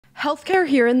Healthcare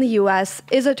here in the US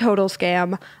is a total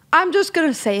scam. I'm just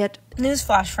gonna say it.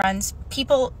 Newsflash, friends.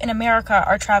 People in America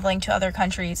are traveling to other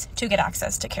countries to get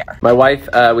access to care. My wife,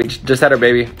 we just had her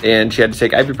baby, and she had to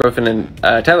take ibuprofen and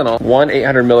Tylenol. One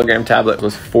 800 milligram tablet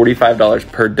was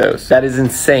 $45 per dose. That is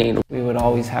insane. We would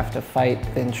always have to fight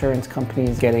the insurance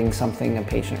companies getting something a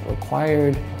patient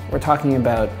required. We're talking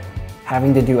about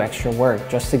having to do extra work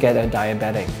just to get a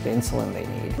diabetic the insulin they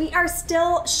need. We are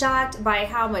still shocked by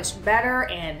how much better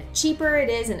and cheaper it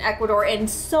is in Ecuador and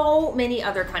so many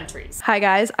other countries. Hi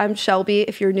guys, I'm Shelby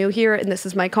if you're new here, and this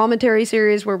is my commentary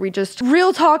series where we just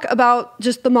real talk about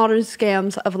just the modern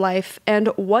scams of life and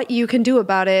what you can do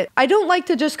about it. I don't like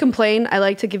to just complain, I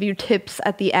like to give you tips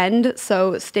at the end,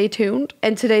 so stay tuned.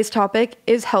 And today's topic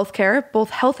is healthcare. Both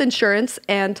health insurance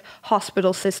and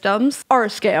hospital systems are a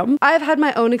scam. I've had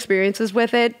my own experiences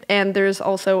with it, and there's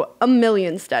also a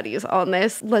million studies on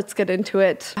this. Let's get into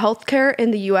it. Healthcare in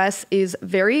the US is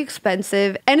very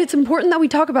expensive, and it's important that we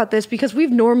talk about this because we've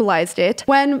normalized it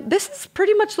when this is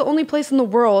pretty much the only place in the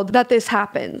world that this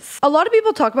happens. A lot of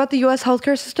people talk about the US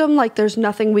healthcare system like there's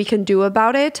nothing we can do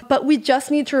about it, but we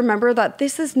just need to remember that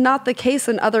this is not the case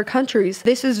in other countries.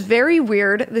 This is very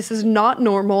weird, this is not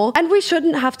normal, and we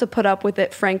shouldn't have to put up with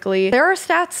it, frankly. There are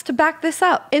stats to back this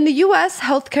up. In the US,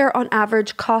 healthcare on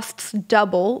average costs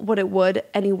double what it would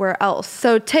anywhere else.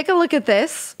 So take a look at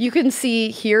this. You can see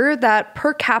here that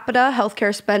per capita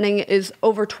healthcare spending is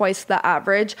over twice the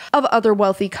average of other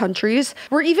wealthy countries.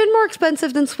 We're even more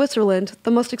expensive than Switzerland,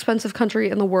 the most expensive country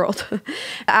in the world. The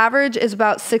average is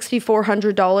about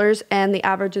 $6,400 and the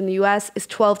average in the US is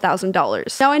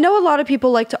 $12,000. Now I know a lot of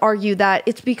people like to argue that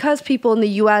it's because people in the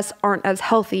US aren't as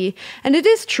healthy, and it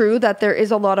is true that there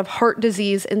is a lot of heart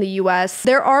disease in the US.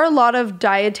 There are a lot of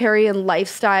dietary and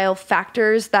lifestyle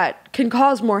factors that can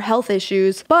cause more health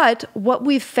issues, but what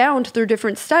we've found through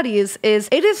different studies is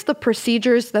it is the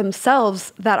procedures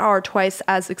themselves that are twice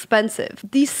as expensive.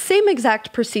 These same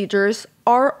exact procedures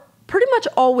are pretty much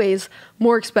always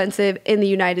more expensive in the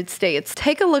United States.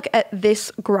 Take a look at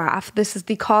this graph. This is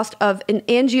the cost of an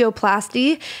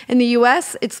angioplasty. In the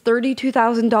US, it's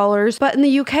 $32,000, but in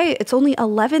the UK, it's only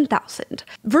 $11,000.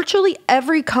 Virtually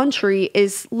every country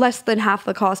is less than half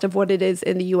the cost of what it is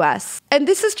in the US. And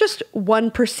this is just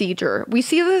one procedure. We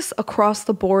see this across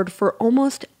the board for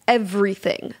almost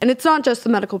everything. And it's not just the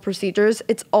medical procedures,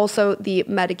 it's also the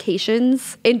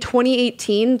medications. In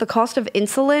 2018, the cost of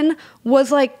insulin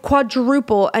was like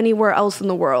quadruple anywhere else in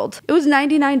the world. It was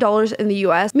 $99 in the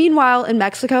US. Meanwhile, in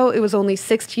Mexico, it was only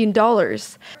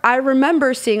 $16. I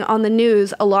remember seeing on the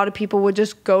news a lot of people would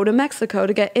just go to Mexico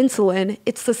to get insulin.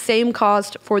 It's the same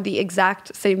cost for the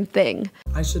exact same thing.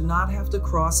 I should not have to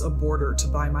cross a border to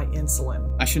buy my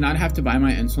insulin. I should not have to buy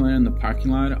my insulin in the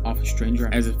parking lot off a stranger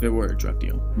as if it were a drug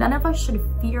deal. None of us should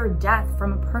fear death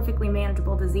from a perfectly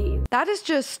manageable disease. That is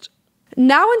just...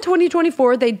 Now in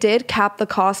 2024, they did cap the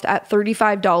cost at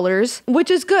 $35,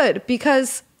 which is good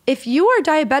because if you are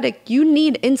diabetic, you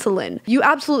need insulin. You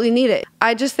absolutely need it.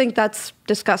 I just think that's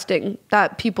disgusting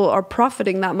that people are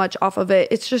profiting that much off of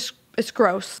it. It's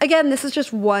gross. Again, this is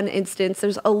just one instance.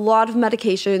 There's a lot of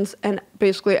medications and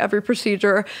basically every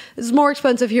procedure is more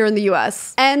expensive here in the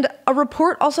US. And a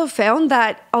report also found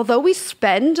that although we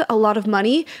spend a lot of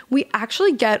money, we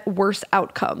actually get worse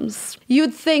outcomes.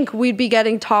 You'd think we'd be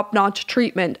getting top-notch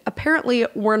treatment. Apparently,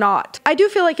 we're not. I do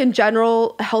feel like in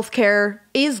general, healthcare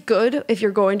is good if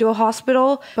you're going to a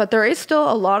hospital, but there is still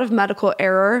a lot of medical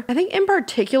error. I think in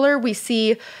particular, we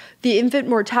see the infant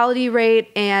mortality rate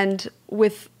and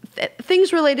with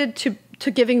things related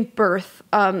to giving birth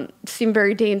seem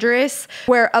very dangerous,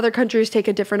 where other countries take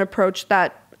a different approach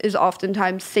that is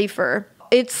oftentimes safer.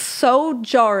 It's so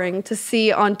jarring to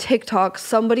see on TikTok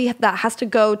somebody that has to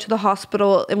go to the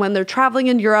hospital and when they're traveling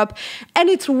in Europe, and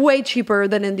it's way cheaper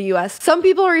than in the US. Some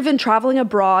people are even traveling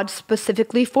abroad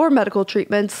specifically for medical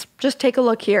treatments. Just take a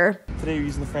look here. Today we're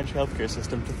using the French healthcare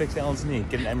system to fix Alan's knee,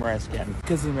 get an MRI scan,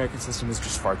 because the American system is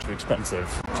just far too expensive.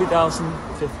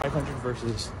 $2,500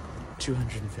 versus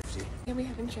 $250. Yeah, we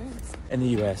have insurance. In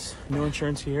the US. No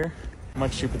insurance here.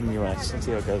 Much cheaper than the US. Let's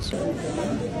see how it goes.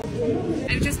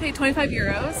 I just paid 25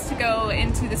 euros to go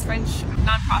into this French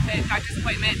nonprofit doctor's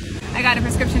appointment. I got a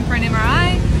prescription for an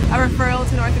MRI, a referral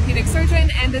to an orthopedic surgeon,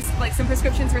 and just like some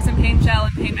prescriptions for some pain gel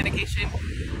and pain medication.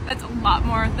 That's a lot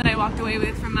more than I walked away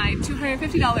with from my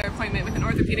 $250 appointment with an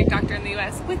orthopedic doctor in the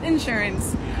US with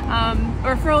insurance. A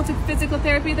referral to physical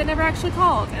therapy that never actually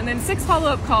called, and then 6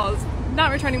 follow-up calls,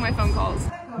 not returning my phone calls.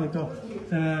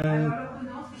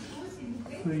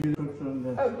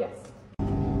 Oh, yes.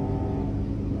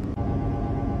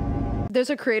 There's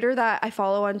a creator that I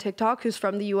follow on TikTok who's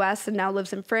from the US and now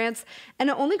lives in France, and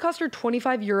it only cost her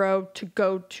 25 euro to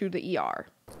go to the ER.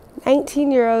 19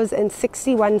 euros and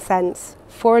 61 cents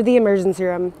for the emergency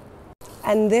room.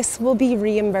 And this will be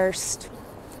reimbursed.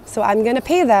 So I'm gonna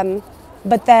pay them,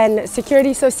 but then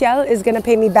Sécurité Sociale is gonna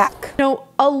pay me back. You know,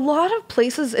 a lot of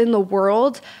places in the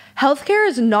world, healthcare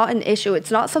is not an issue.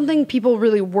 It's not something people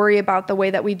really worry about the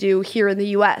way that we do here in the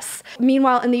US.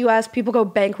 Meanwhile, in the US, people go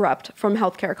bankrupt from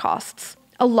healthcare costs.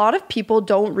 A lot of people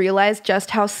don't realize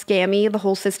just how scammy the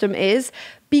whole system is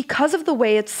because of the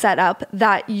way it's set up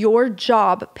that your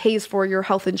job pays for your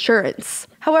health insurance.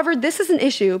 However, this is an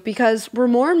issue because we're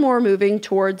more and more moving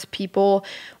towards people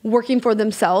working for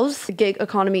themselves. The gig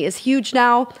economy is huge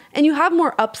now, and you have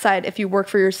more upside if you work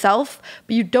for yourself,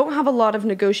 but you don't have a lot of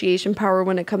negotiation power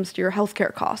when it comes to your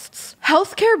healthcare costs.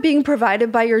 Healthcare being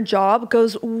provided by your job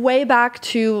goes way back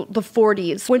to the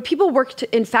 40s when people worked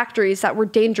in factories that were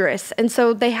dangerous, and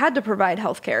so they had to provide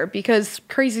healthcare because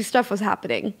crazy stuff was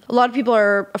happening. A lot of people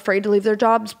are afraid to leave their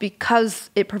jobs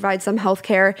because it provides them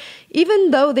healthcare,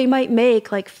 even though they might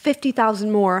make like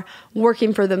 50,000 more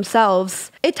working for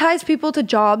themselves. It ties people to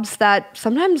jobs that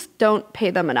sometimes don't pay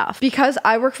them enough. Because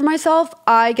I work for myself,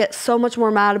 I get so much more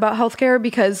mad about healthcare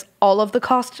because all of the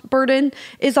cost burden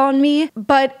is on me.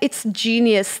 But it's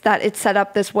genius that it's set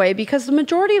up this way because the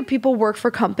majority of people work for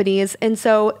companies, and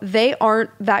so they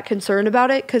aren't that concerned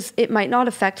about it because it might not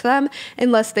affect them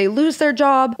unless they lose their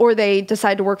job or they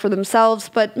decide to work for themselves.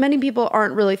 But many people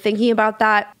aren't really thinking about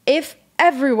that. If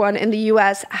everyone in the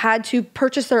US had to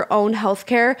purchase their own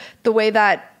healthcare the way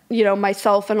that, you know,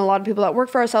 myself and a lot of people that work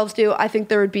for ourselves do, I think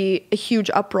there would be a huge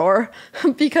uproar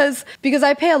because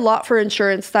I pay a lot for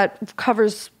insurance that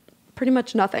covers pretty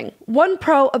much nothing. One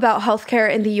pro about healthcare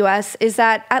in the US is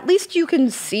that at least you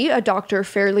can see a doctor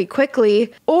fairly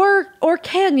quickly, or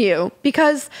can you?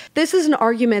 Because this is an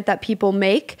argument that people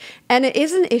make, and it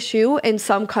is an issue in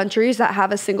some countries that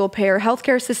have a single payer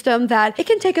healthcare system that it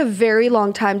can take a very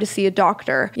long time to see a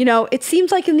doctor. You know, it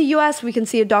seems like in the US we can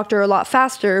see a doctor a lot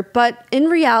faster, but in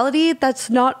reality that's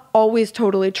not always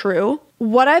totally true.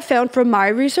 What I found from my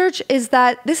research is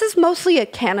that this is mostly a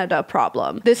Canada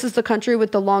problem. This is the country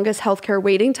with the longest healthcare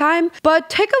waiting time. But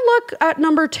take a look at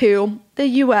number 2, the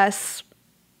US.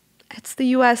 It's the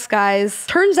US, guys.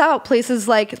 Turns out places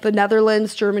like the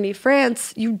Netherlands, Germany,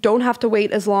 France, you don't have to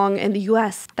wait as long in the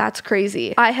US. That's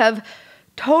crazy. I have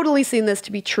totally seen this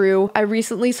to be true. I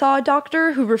recently saw a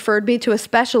doctor who referred me to a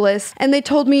specialist, and they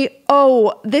told me,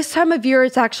 oh, this time of year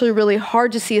it's actually really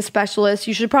hard to see a specialist.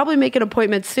 You should probably make an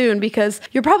appointment soon because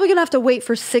you're probably gonna have to wait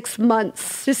for 6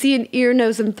 months to see an ear,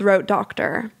 nose, and throat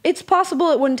doctor. It's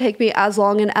possible it wouldn't take me as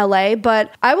long in LA,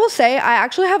 but I will say I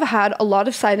actually have had a lot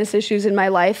of sinus issues in my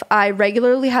life. I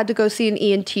regularly had to go see an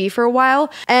ENT for a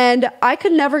while, and I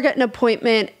could never get an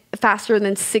appointment faster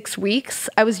than 6 weeks.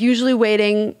 I was usually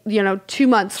waiting, 2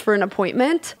 months for an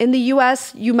appointment. In the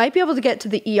US, you might be able to get to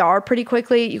the ER pretty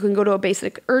quickly. You can go to a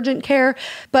basic urgent care.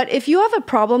 But if you have a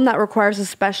problem that requires a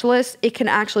specialist, it can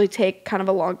actually take kind of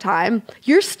a long time.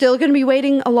 You're still going to be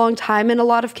waiting a long time in a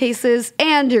lot of cases,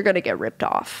 and you're going to get ripped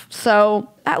off. So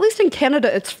at least in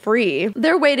Canada, it's free.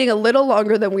 They're waiting a little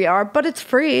longer than we are, but it's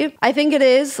free. I think it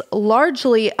is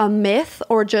largely a myth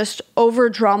or just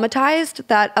over-dramatized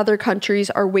that other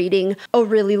countries are waiting a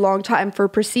really long time for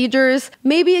procedures.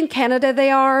 Maybe in Canada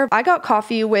they are. I got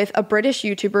coffee with a British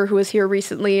YouTuber who was here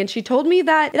recently, and she told me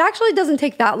that it actually doesn't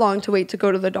take that long to wait to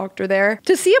go to the doctor there.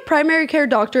 To see a primary care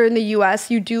doctor in the US,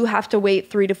 you do have to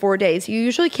wait 3 to 4 days. You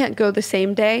usually can't go the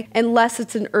same day unless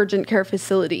it's an urgent care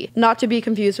facility, not to be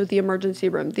confused with the emergency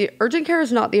room. The urgent care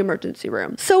is not the emergency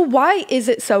room. So why is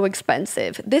it so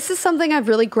expensive? This is something I've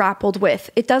really grappled with.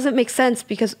 It doesn't make sense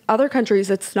because other countries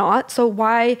it's not. So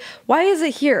why is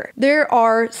it here? There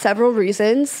are several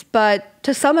reasons, but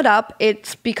to sum it up,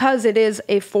 it's because it is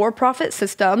a for-profit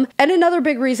system. And another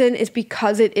big reason is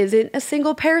because it isn't a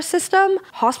single payer system.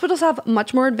 Hospitals have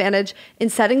much more advantage in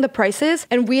setting the prices,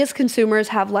 and we as consumers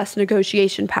have less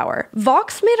negotiation power.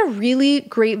 Vox made a really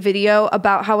great video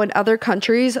about how in other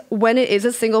countries, when it is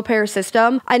a single payer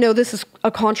system, I know this is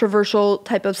a controversial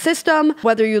type of system,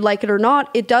 whether you like it or not,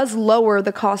 it does lower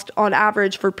the cost on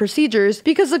average for procedures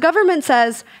because the government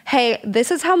says, hey,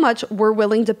 this is how much we're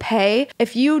willing to pay.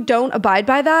 If you don't abide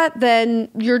by that, then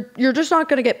you're just not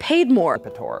going to get paid more.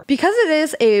 Because it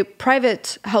is a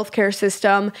private healthcare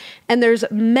system and there's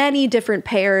many different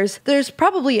payers, there's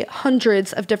probably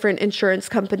hundreds of different insurance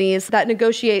companies that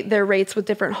negotiate their rates with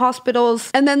different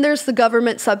hospitals. And then there's the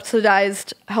government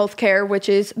subsidized healthcare, which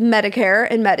is Medicare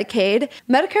and Medicaid.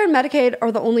 Medicare and Medicaid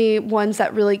are the only ones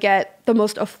that really get the the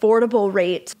most affordable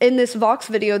rate. In this Vox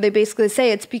video, they basically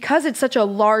say it's because it's such a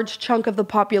large chunk of the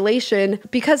population,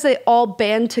 because they all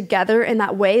band together in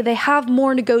that way, they have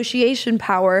more negotiation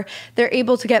power. They're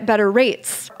able to get better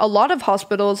rates. A lot of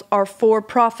hospitals are for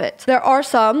profit. There are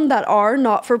some that are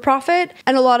not for profit,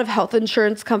 and a lot of health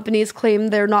insurance companies claim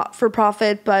they're not for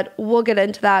profit, but we'll get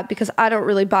into that because I don't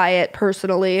really buy it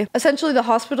personally. Essentially, the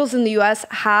hospitals in the US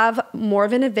have more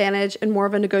of an advantage and more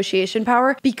of a negotiation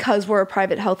power because we're a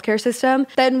private healthcare system.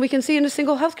 Then we can see in a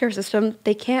single healthcare system,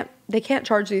 they can't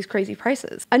charge these crazy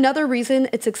prices. Another reason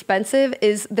it's expensive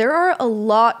is there are a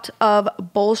lot of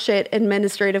bullshit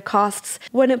administrative costs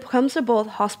when it comes to both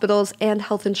hospitals and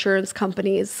health insurance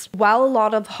companies. While a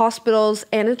lot of hospitals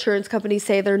and insurance companies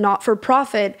say they're not for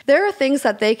profit, there are things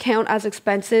that they count as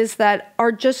expenses that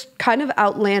are just kind of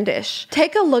outlandish.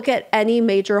 Take a look at any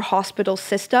major hospital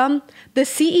system. The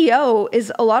CEO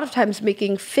is a lot of times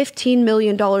making $15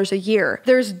 million a year.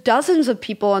 There's dozens of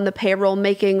people on the payroll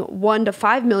making $1 to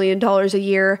 $5 million a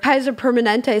year. Kaiser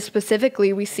Permanente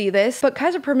specifically, we see this, but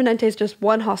Kaiser Permanente is just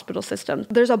one hospital system.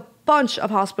 There's a bunch of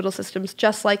hospital systems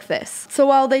just like this. So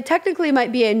while they technically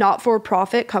might be a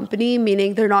not-for-profit company,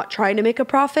 meaning they're not trying to make a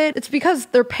profit, it's because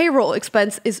their payroll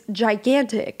expense is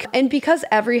gigantic. And because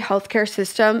every healthcare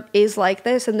system is like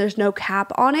this and there's no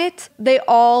cap on it, they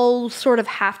all sort of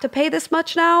have to pay this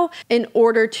much now in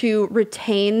order to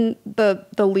retain the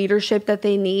leadership that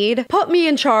they need. Put me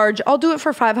in charge, I'll do it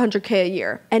for $500K a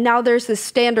year. And now there's this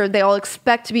standard they all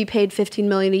expect to be paid $15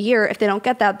 million a year. If they don't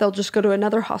get that, they'll just go to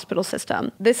another hospital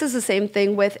system. This is the same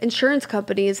thing with insurance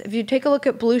companies. If you take a look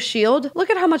at Blue Shield, look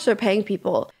at how much they're paying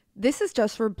people. This is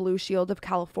just for Blue Shield of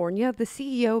California. The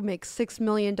CEO makes $6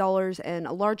 million and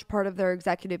a large part of their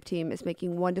executive team is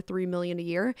making $1 to $3 million a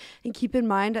year. And keep in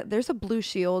mind, there's a Blue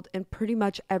Shield in pretty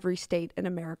much every state in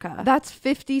America. That's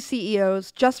 50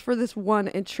 CEOs just for this one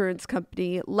insurance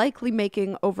company, likely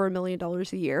making over $1 million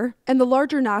a year. And the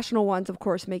larger national ones, of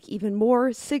course, make even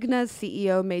more. Cigna's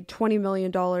CEO made $20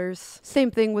 million.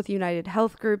 Same thing with United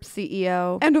Health Group's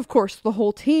CEO. And of course, the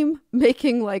whole team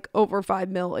making like over $5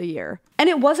 mil a year. And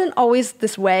it wasn't always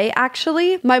this way,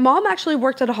 actually. My mom actually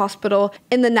worked at a hospital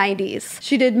in the 90s.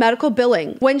 She did medical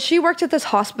billing. When she worked at this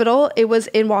hospital, it was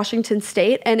in Washington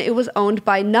State and it was owned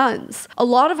by nuns. A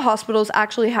lot of hospitals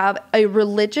actually have a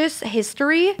religious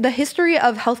history. The history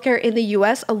of healthcare in the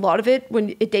US, a lot of it,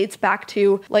 when it dates back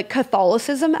to like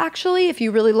Catholicism, actually, if you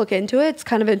really look into it, it's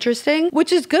kind of interesting,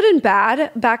 which is good and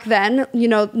bad. Back then, you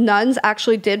know, nuns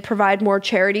actually did provide more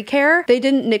charity care. They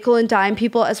didn't nickel and dime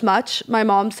people as much, my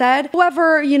mom said.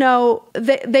 However, you know,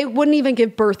 they wouldn't even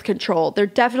give birth control. They're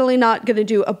definitely not going to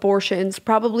do abortions,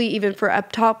 probably even for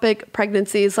ectopic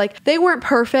pregnancies. Like, they weren't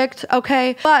perfect,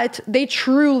 okay? But they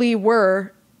truly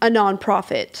were a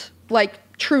nonprofit. Like,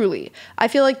 truly. I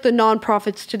feel like the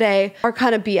nonprofits today are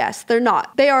kind of BS. They're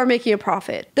not. They are making a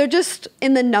profit. They're just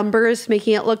in the numbers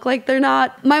making it look like they're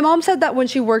not. My mom said that when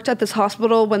she worked at this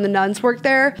hospital, when the nuns worked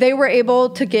there, they were able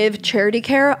to give charity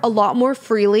care a lot more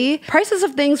freely. Prices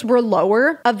of things were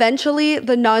lower. Eventually,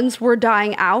 the nuns were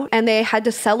dying out and they had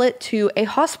to sell it to a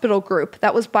hospital group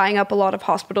that was buying up a lot of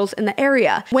hospitals in the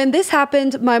area. When this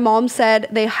happened, my mom said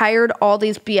they hired all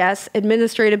these BS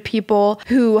administrative people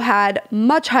who had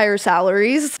much higher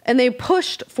salaries, and they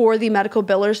pushed for the medical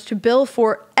billers to bill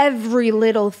for every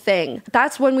little thing.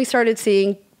 That's when we started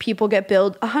seeing people get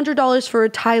billed $100 for a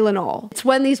Tylenol. It's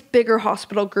when these bigger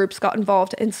hospital groups got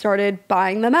involved and started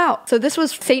buying them out. So this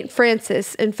was St.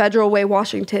 Francis in Federal Way,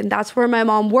 Washington. That's where my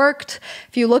mom worked.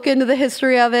 If you look into the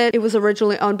history of it, it was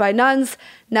originally owned by nuns.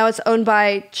 Now it's owned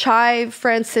by Chi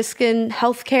Franciscan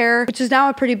Healthcare, which is now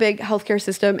a pretty big healthcare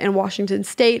system in Washington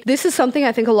State. This is something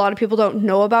I think a lot of people don't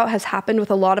know about has happened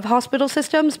with a lot of hospital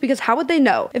systems, because how would they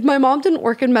know? If my mom didn't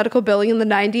work in medical billing in the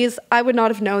 90s, I would not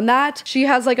have known that. She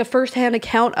has like a firsthand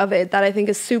account of it that I think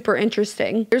is super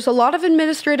interesting. There's a lot of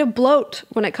administrative bloat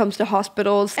when it comes to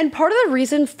hospitals. And part of the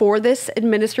reason for this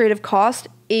administrative cost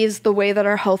is the way that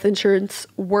our health insurance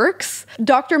works.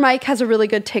 Dr. Mike has a really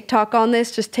good TikTok on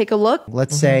this. Just take a look.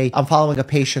 Let's say I'm following a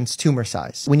patient's tumor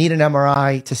size. We need an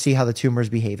MRI to see how the tumor is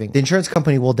behaving. The insurance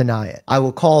company will deny it. I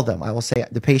will call them. I will say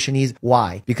the patient needs,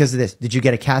 why? Because of this. Did you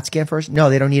get a CAT scan first? No,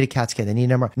 they don't need a CAT scan. They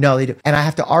need an MRI. No, they do. And I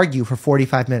have to argue for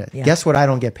 45 minutes. Yeah. Guess what I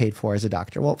don't get paid for as a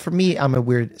doctor? Well, for me, I'm a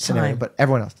weird scenario, but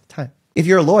everyone else, time. If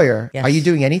you're a lawyer, are you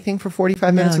doing anything for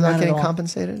 45 minutes without getting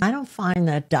compensated? I don't find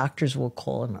that doctors will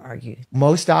call and argue.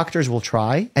 Most doctors will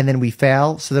try, and then we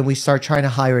fail. So then we start trying to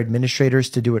hire administrators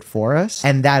to do it for us.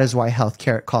 And that is why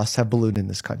healthcare costs have ballooned in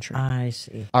this country. I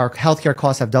see. Our healthcare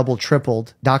costs have doubled,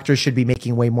 tripled. Doctors should be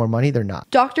making way more money. They're not.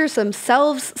 Doctors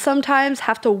themselves sometimes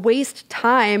have to waste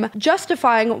time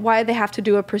justifying why they have to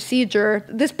do a procedure.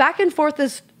 This back and forth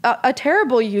is a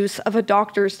terrible use of a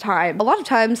doctor's time. A lot of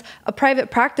times, a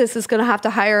private practice is going to have to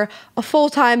hire a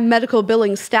full-time medical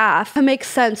billing staff to make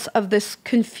sense of this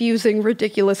confusing,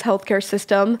 ridiculous healthcare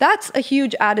system. That's a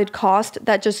huge added cost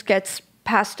that just gets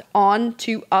passed on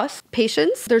to us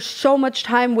patients. There's so much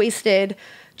time wasted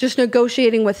just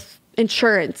negotiating with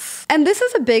insurance. And this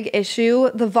is a big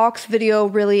issue. The Vox video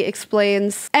really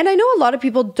explains. And I know a lot of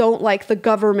people don't like the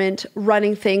government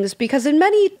running things because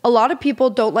a lot of people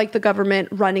don't like the government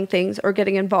running things or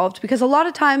getting involved because a lot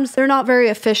of times they're not very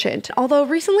efficient. Although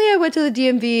recently I went to the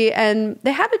DMV and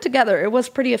they had it together. It was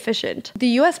pretty efficient.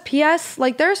 The USPS,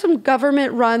 like there are some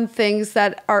government run things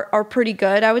that are pretty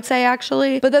good, I would say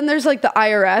actually. But then there's like the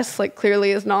IRS, like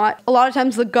clearly is not. A lot of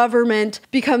times the government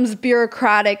becomes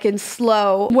bureaucratic and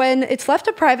slow when it's left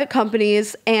to private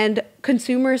companies and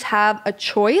consumers have a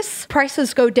choice,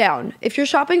 prices go down. If you're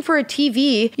shopping for a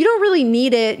TV, you don't really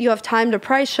need it. You have time to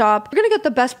price shop. You're gonna get the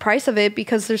best price of it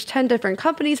because there's 10 different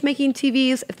companies making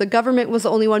TVs. If the government was the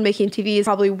only one making TVs,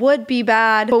 probably would be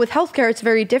bad. But with healthcare, it's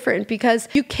very different because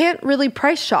you can't really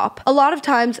price shop. A lot of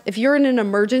times, if you're in an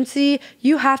emergency,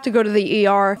 you have to go to the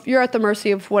ER. You're at the mercy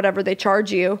of whatever they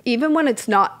charge you. Even when it's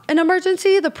not an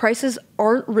emergency, the prices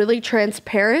aren't really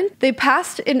transparent. They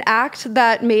passed an act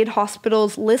that made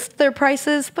hospitals list their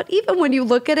prices, but even when you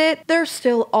look at it, they're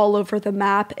still all over the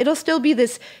map. It'll still be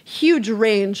this huge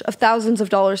range of thousands of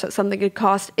dollars that something could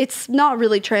cost. It's not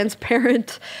really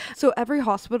transparent. So every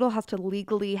hospital has to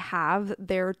legally have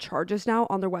their charges now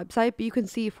on their website, but you can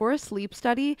see for a sleep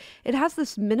study, it has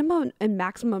this minimum and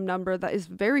maximum number that is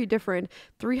very different,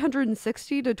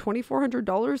 $360 to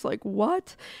 $2,400, like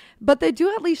what? But they do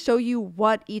at least show you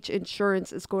what each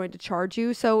insurance is going to charge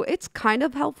you, so it's kind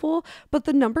of helpful, but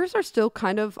the numbers are still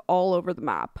kind of all over the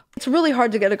map. It's really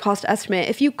hard to get a cost estimate.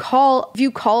 If you call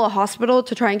a hospital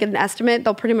to try and get an estimate,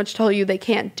 they'll pretty much tell you they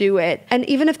can't do it. And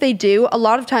even if they do, a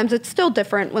lot of times it's still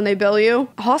different when they bill you.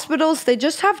 Hospitals, they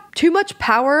just have too much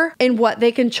power in what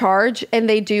they can charge, and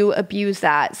they do abuse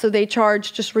that. So they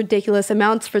charge just ridiculous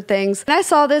amounts for things. And I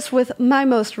saw this with my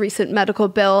most recent medical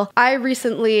bill. I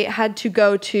recently had to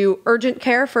go to urgent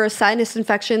care for a sinus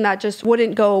infection that just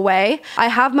wouldn't go away. I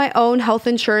have my own health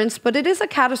insurance, but it is a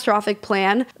catastrophic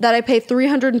plan that I pay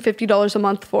 $350 a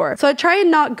month for. So I try and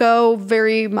not go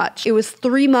very much. It was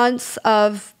 3 months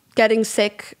of getting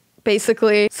sick,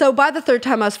 basically. So by the third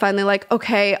time, I was finally like,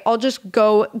 okay, I'll just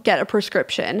go get a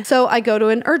prescription. So I go to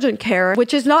an urgent care,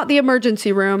 which is not the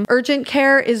emergency room. Urgent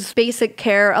care is basic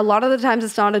care. A lot of the times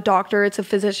it's not a doctor, it's a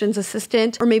physician's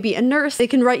assistant or maybe a nurse. They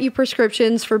can write you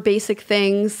prescriptions for basic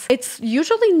things. It's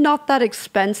usually not that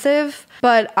expensive,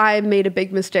 but I made a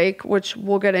big mistake, which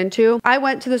we'll get into. I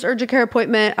went to this urgent care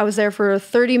appointment. I was there for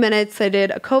 30 minutes. I did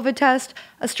a COVID test,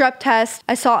 a strep test.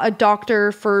 I saw a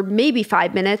doctor for maybe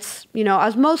 5 minutes. You know, I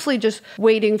was mostly just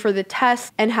waiting for the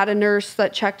test and had a nurse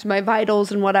that checked my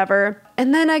vitals and whatever.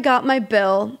 And then I got my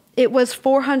bill. It was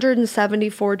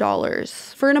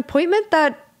 $474 for an appointment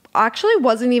that actually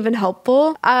wasn't even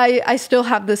helpful. I still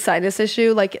have this sinus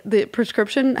issue. Like the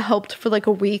prescription helped for like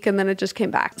a week and then it just came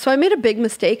back. So I made a big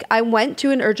mistake. I went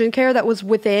to an urgent care that was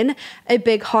within a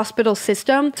big hospital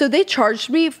system. So they charged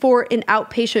me for an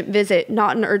outpatient visit,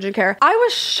 not an urgent care. I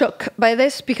was shook by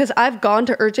this because I've gone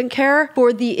to urgent care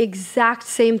for the exact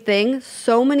same thing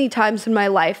so many times in my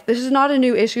life. This is not a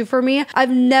new issue for me.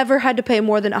 I've never had to pay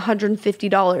more than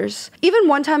 $150. Even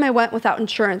one time I went without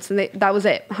insurance and that was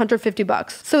it,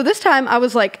 $150. So this time I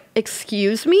was like,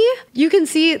 excuse me? You can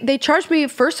see they charged me,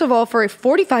 first of all, for a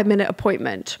 45-minute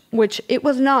appointment, which it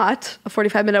was not a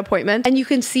 45-minute appointment. And you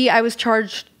can see I was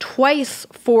charged twice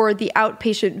for the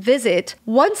outpatient visit,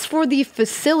 once for the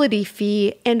facility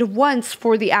fee and once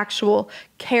for the actual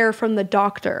care from the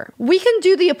doctor. We can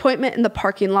do the appointment in the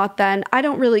parking lot then. I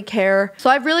don't really care. So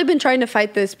I've really been trying to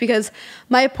fight this because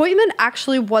my appointment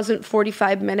actually wasn't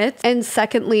 45 minutes. And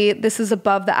secondly, this is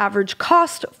above the average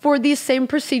cost for these same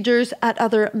procedures at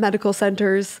other medical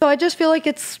centers. So I just feel like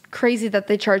it's crazy that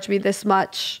they charge me this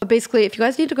much. But basically, if you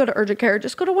guys need to go to urgent care,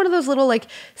 just go to one of those little like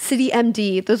City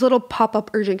MD, those little pop-up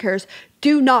urgent cares.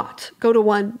 Do not go to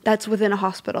one that's within a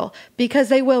hospital because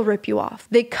they will rip you off.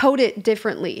 They code it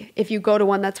differently if you go to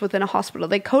one that's within a hospital.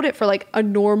 They code it for like a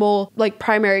normal like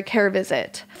primary care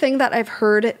visit. The thing that I've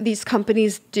heard these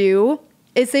companies do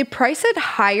is they price it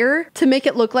higher to make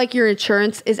it look like your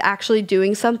insurance is actually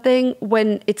doing something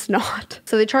when it's not.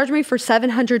 So they charge me for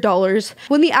 $700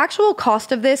 when the actual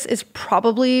cost of this is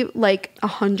probably like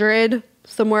 $100.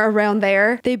 somewhere around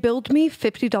there. They billed me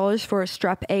 $50 for a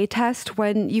strep A test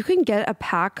when you can get a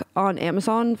pack on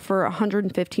Amazon for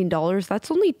 $115.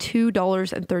 That's only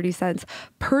 $2.30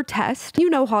 per test. You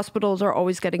know, hospitals are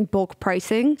always getting bulk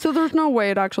pricing, so there's no way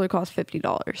it actually costs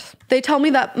 $50. They tell me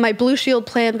that my Blue Shield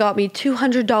plan got me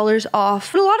 $200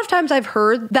 off. But a lot of times I've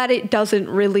heard that it doesn't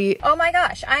really. Oh my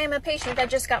gosh, I am a patient that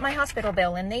just got my hospital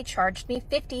bill and they charged me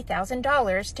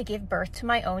 $50,000 to give birth to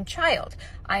my own child.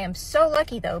 I am so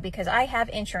lucky though, because I have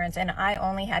insurance and I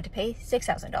only had to pay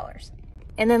 $6,000.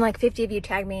 And then like 50 of you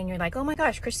tag me and you're like, oh my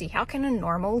gosh, Christy, how can a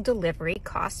normal delivery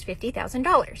cost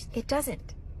 $50,000? It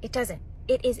doesn't. It doesn't.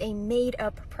 It is a made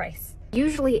up price.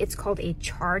 Usually it's called a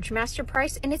charge master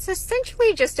price, and it's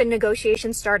essentially just a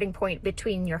negotiation starting point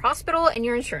between your hospital and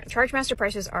your insurance. Charge master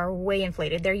prices are way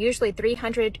inflated. They're usually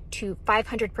 300 to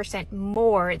 500%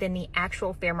 more than the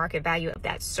actual fair market value of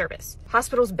that service.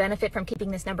 Hospitals benefit from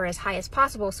keeping this number as high as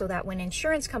possible so that when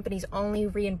insurance companies only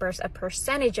reimburse a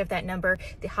percentage of that number,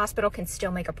 the hospital can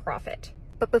still make a profit.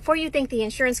 But before you think the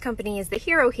insurance company is the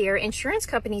hero here, insurance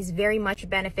companies very much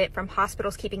benefit from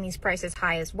hospitals keeping these prices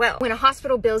high as well. When a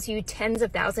hospital bills you tens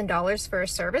of thousands of dollars for a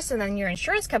service and then your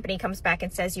insurance company comes back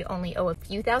and says you only owe a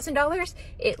few $1,000s,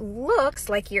 it looks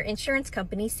like your insurance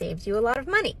company saved you a lot of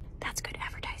money. That's good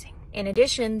advertising. In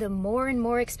addition, the more and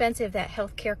more expensive that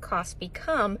healthcare costs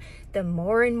become, the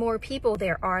more and more people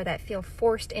there are that feel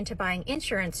forced into buying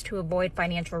insurance to avoid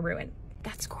financial ruin.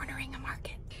 That's cornering a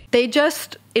market. They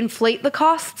just inflate the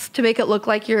costs to make it look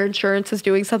like your insurance is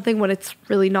doing something when it's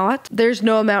really not. There's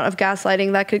no amount of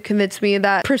gaslighting that could convince me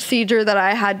that procedure that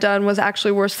I had done was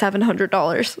actually worth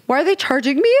 $700. Why are they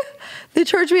charging me? They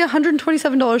charged me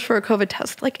 $127 for a COVID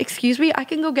test. Like, excuse me, I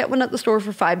can go get one at the store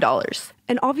for $5.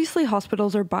 And obviously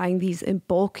hospitals are buying these in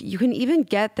bulk. You can even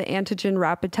get the antigen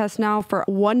rapid test now for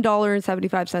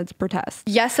 $1.75 per test.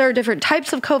 Yes, there are different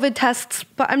types of COVID tests,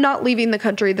 but I'm not leaving the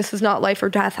country. This is not life or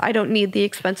death. I don't need the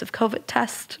expensive COVID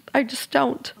test. I just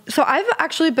don't. So I've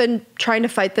actually been trying to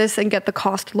fight this and get the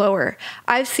cost lower.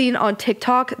 I've seen on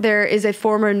TikTok, there is a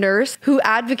former nurse who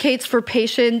advocates for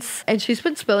patients, and she's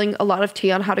been spilling a lot of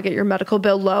tea on how to get your medical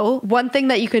bill low. One thing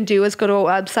that you can do is go to a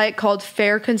website called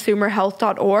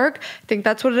fairconsumerhealth.org. I think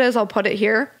that's what it is. I'll put it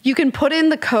here. You can put in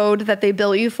the code that they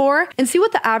bill you for and see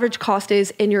what the average cost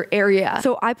is in your area.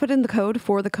 So I put in the code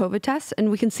for the COVID test, and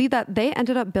we can see that they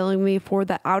ended up billing me for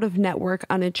the out-of-network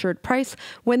uninsured price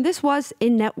when this was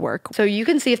in-network. So you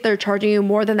can see if they're charging you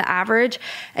more than the average,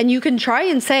 and you can try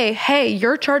and say, hey,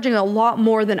 you're charging a lot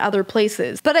more than other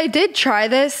places. But I did try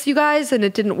this, you guys, and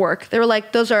it didn't work. They were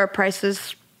like, those are our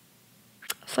prices.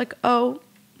 It's like, oh,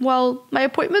 well, my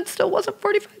appointment still wasn't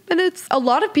 45 minutes. A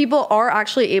lot of people are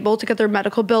actually able to get their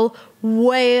medical bill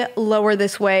way lower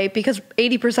this way because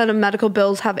 80% of medical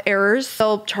bills have errors.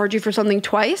 They'll charge you for something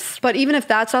twice. But even if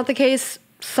that's not the case,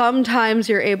 sometimes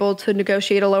you're able to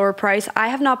negotiate a lower price. I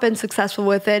have not been successful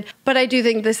with it, but I do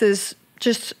think this is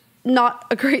just not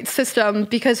a great system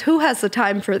because who has the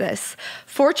time for this?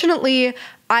 Fortunately,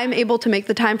 I'm able to make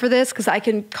the time for this because I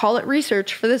can call it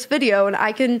research for this video and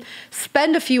I can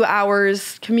spend a few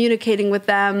hours communicating with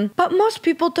them. But most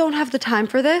people don't have the time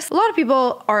for this. A lot of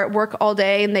people are at work all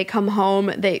day and they come home.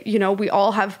 We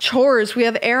all have chores, we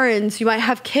have errands, you might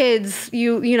have kids,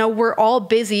 we're all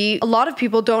busy. A lot of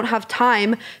people don't have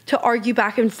time to argue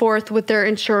back and forth with their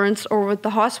insurance or with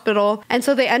the hospital. And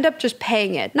so they end up just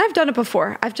paying it. And I've done it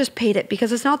before. I've just paid it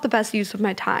because it's not the best use of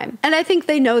my time. And I think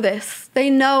they know this. They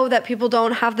know that people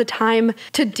don't have the time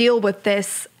to deal with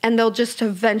this and they'll just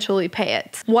eventually pay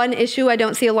it. One issue I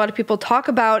don't see a lot of people talk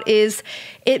about is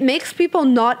it makes people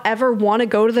not ever want to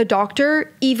go to the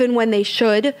doctor even when they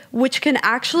should, which can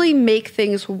actually make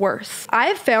things worse.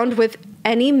 I've found with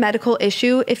any medical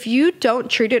issue, if you don't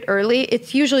treat it early,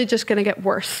 it's usually just going to get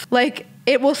worse. Like,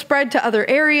 it will spread to other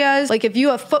areas. Like if you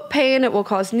have foot pain, it will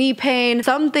cause knee pain.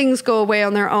 Some things go away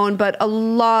on their own, but a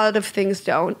lot of things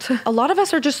don't. A lot of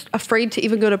us are just afraid to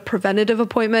even go to preventative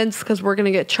appointments because we're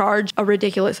gonna get charged a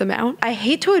ridiculous amount. I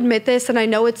hate to admit this, and I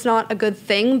know it's not a good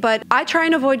thing, but I try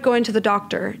and avoid going to the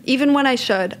doctor, even when I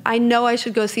should. I know I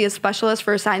should go see a specialist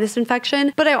for a sinus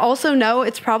infection, but I also know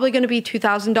it's probably gonna be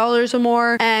 $2,000 or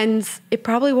more, and it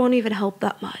probably won't even help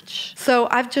that much. So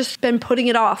I've just been putting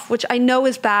it off, which I know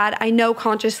is bad. I know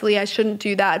consciously I shouldn't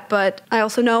do that, but I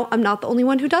also know I'm not the only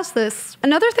one who does this.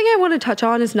 Another thing I want to touch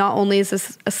on is not only is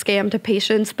this a scam to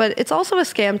patients, but it's also a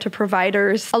scam to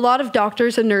providers. A lot of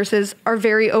doctors and nurses are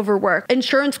very overworked.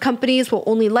 Insurance companies will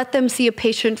only let them see a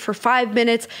patient for 5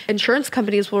 minutes. Insurance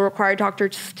companies will require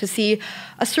doctors to see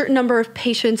a certain number of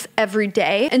patients every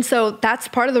day. And so that's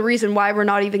part of the reason why we're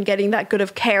not even getting that good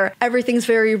of care. Everything's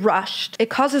very rushed. It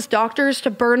causes doctors to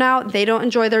burn out. They don't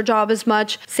enjoy their job as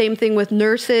much. Same thing with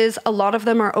nurses. A lot of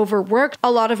them are overworked.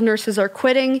 A lot of nurses are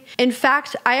quitting. In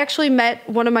fact, I actually met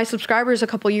one of my subscribers a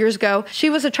couple years ago. She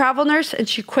was a travel nurse and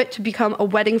she quit to become a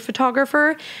wedding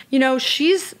photographer. You know,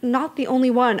 she's not the only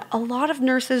one. A lot of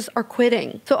nurses are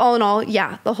quitting. So all in all,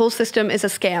 yeah, the whole system is a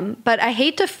scam, but I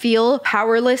hate to feel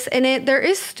powerless in it. There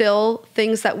is still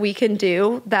things that we can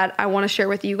do that I want to share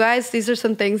with you guys. These are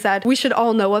some things that we should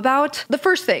all know about. The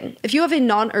first thing, if you have a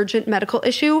non-urgent medical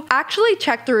issue, actually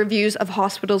check the reviews of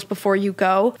hospitals before you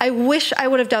go. I wish I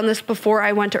would have done this before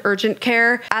I went to urgent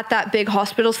care at that big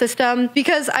hospital system,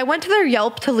 because I went to their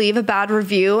Yelp to leave a bad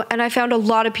review and I found a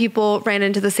lot of people ran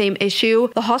into the same issue.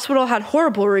 The hospital had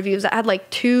horrible reviews that had like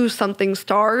 2-something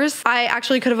stars. I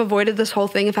actually could have avoided this whole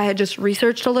thing if I had just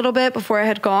researched a little bit before I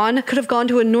had gone. Could have gone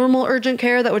to a normal urgent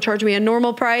care that would charge me a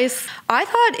normal price. I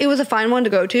thought it was a fine one to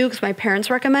go to because my parents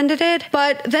recommended it.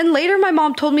 But then later my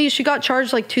mom told me she got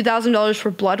charged like $2,000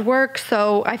 for blood work.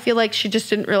 So I feel like she just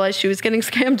didn't realize she was getting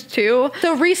scammed too.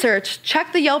 So research,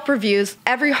 check the Yelp reviews.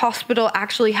 Every hospital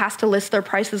actually has to list their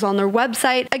prices on their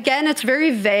website. Again, it's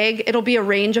very vague. It'll be a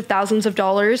range of thousands of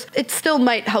dollars. It still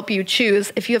might help you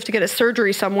choose if you have to get a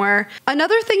surgery somewhere.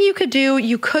 Another thing you could do,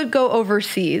 you could go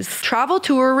overseas. Travel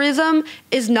tourism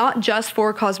is not just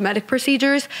for cosmetic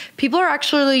procedures. People are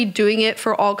actually doing it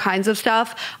for all kinds of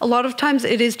stuff. A lot of times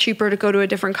it is cheaper to go to a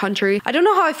different country. I don't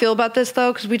know how I feel about this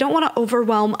though, because we don't want to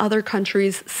overwhelm other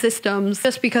countries' systems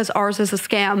just because ours is a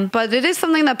scam, but it is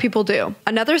something that people do.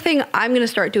 Another thing I'm going to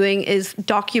start doing is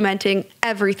documenting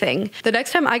everything. The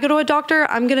next time I go to a doctor,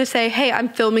 I'm going to say, hey, I'm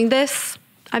filming this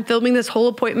whole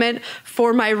appointment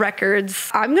for my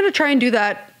records. I'm gonna try and do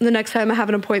that the next time I have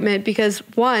an appointment because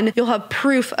one, you'll have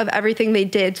proof of everything they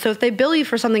did. So if they bill you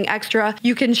for something extra,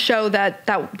 you can show that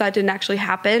didn't actually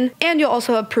happen. And you'll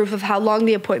also have proof of how long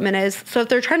the appointment is. So if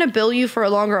they're trying to bill you for a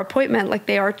longer appointment like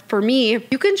they are for me,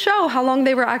 you can show how long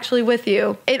they were actually with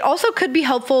you. It also could be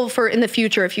helpful for in the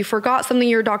future. If you forgot something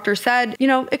your doctor said, you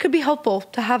know, it could be helpful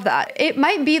to have that. It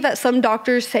might be that some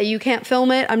doctors say you can't film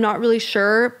it. I'm not really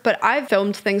sure, but I've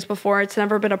filmed things before. It's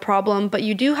never been a problem, but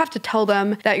you do have to tell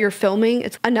them that you're filming.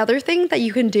 It's another thing that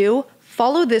you can do.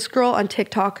 Follow this girl on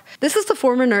TikTok. This is the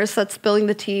former nurse that's spilling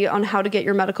the tea on how to get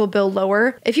your medical bill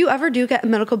lower. If you ever do get a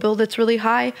medical bill that's really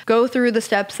high, go through the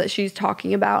steps that she's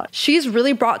talking about. She's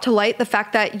really brought to light the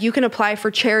fact that you can apply for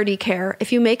charity care.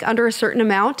 If you make under a certain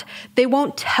amount, they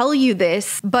won't tell you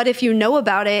this, but if you know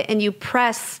about it and you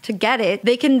press to get it,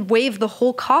 they can waive the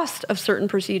whole cost of certain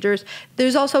procedures.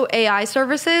 There's also AI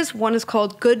services. One is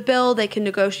called Good Bill. They can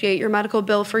negotiate your medical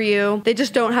bill for you. They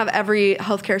just don't have every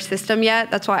healthcare system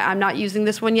yet. That's why I'm not using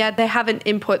this one yet. They haven't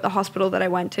input the hospital that I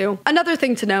went to. Another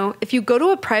thing to know, if you go to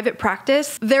a private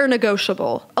practice, they're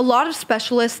negotiable. A lot of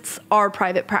specialists are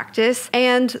private practice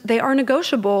and they are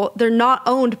negotiable. They're not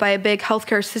owned by a big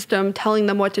healthcare system telling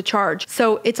them what to charge.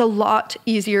 So it's a lot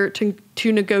easier to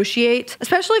negotiate,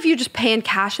 especially if you just pay in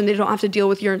cash and they don't have to deal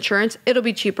with your insurance. It'll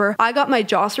be cheaper. I got my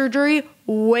jaw surgery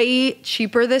way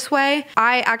cheaper this way.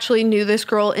 I actually knew this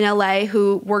girl in LA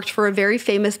who worked for a very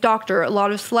famous doctor. A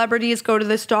lot of celebrities go to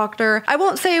this doctor. I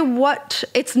won't say what,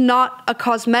 it's not a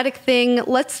cosmetic thing.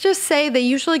 Let's just say they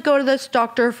usually go to this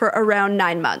doctor for around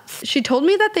 9 months. She told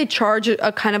me that they charge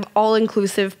a kind of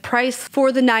all-inclusive price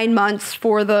for the 9 months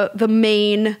for the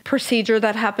main procedure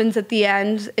that happens at the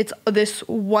end. It's this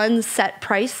one set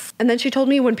price. And then she told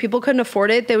me when people couldn't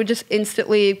afford it, they would just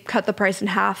instantly cut the price in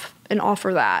half and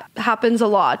offer that. It happens a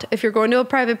lot. If you're going to a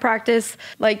private practice,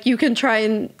 like you can try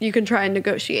and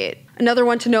negotiate. Another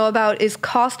one to know about is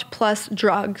Cost Plus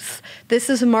Drugs. This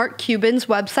is Mark Cuban's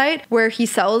website where he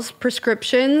sells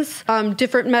prescriptions,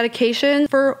 different medications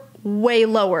for way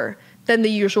lower than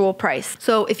the usual price.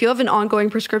 So if you have an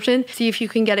ongoing prescription, see if you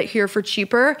can get it here for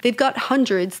cheaper. They've got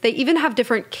hundreds. They even have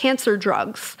different cancer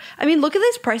drugs. I mean, look at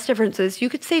these price differences. You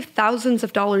could save thousands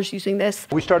of dollars using this.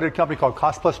 We started a company called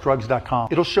costplusdrugs.com.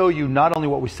 It'll show you not only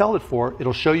what we sell it for,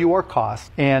 it'll show you our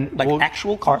costs and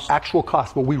actual costs? Our actual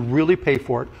costs, what we really pay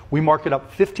for it. We mark it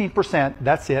up 15%.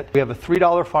 That's it. We have a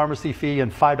 $3 pharmacy fee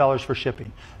and $5 for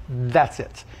shipping. That's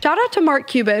it. Shout out to Mark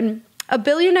Cuban. A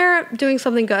billionaire doing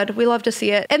something good. We love to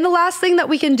see it. And the last thing that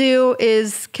we can do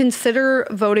is consider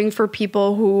voting for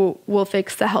people who will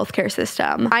fix the healthcare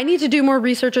system. I need to do more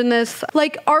research on this.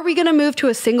 Like, are we going to move to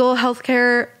a single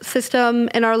healthcare system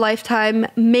in our lifetime?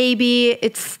 Maybe.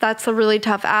 That's a really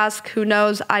tough ask. Who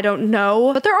knows? I don't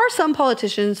know. But there are some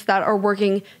politicians that are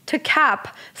working to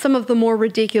cap some of the more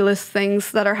ridiculous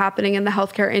things that are happening in the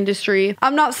healthcare industry.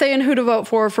 I'm not saying who to vote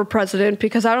for president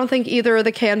because I don't think either of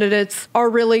the candidates are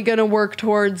really going to work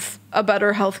towards a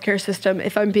better healthcare system,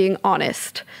 if I'm being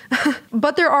honest.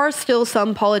 But there are still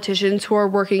some politicians who are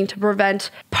working to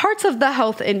prevent parts of the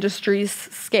health industry's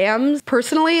scams.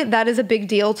 Personally, that is a big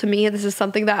deal to me. This is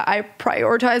something that I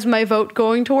prioritize my vote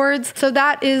going towards. So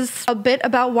that is a bit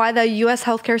about why the US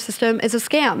healthcare system is a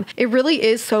scam. It really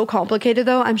is so complicated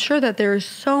though. I'm sure that there is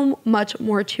so much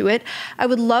more to it. I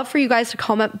would love for you guys to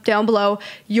comment down below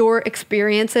your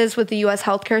experiences with the US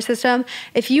healthcare system.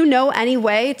 If you know any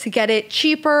way to get it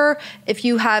cheaper, if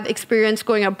you have experience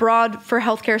going abroad for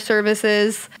healthcare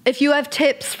services, if you have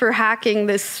tips for hacking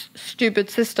this stupid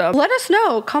system, let us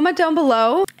know. Comment down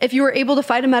below if you were able to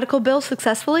fight a medical bill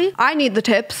successfully. I need the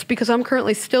tips because I'm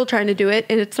currently still trying to do it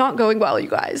and it's not going well, you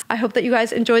guys. I hope that you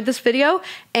guys enjoyed this video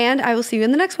and I will see you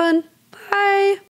in the next one. Bye.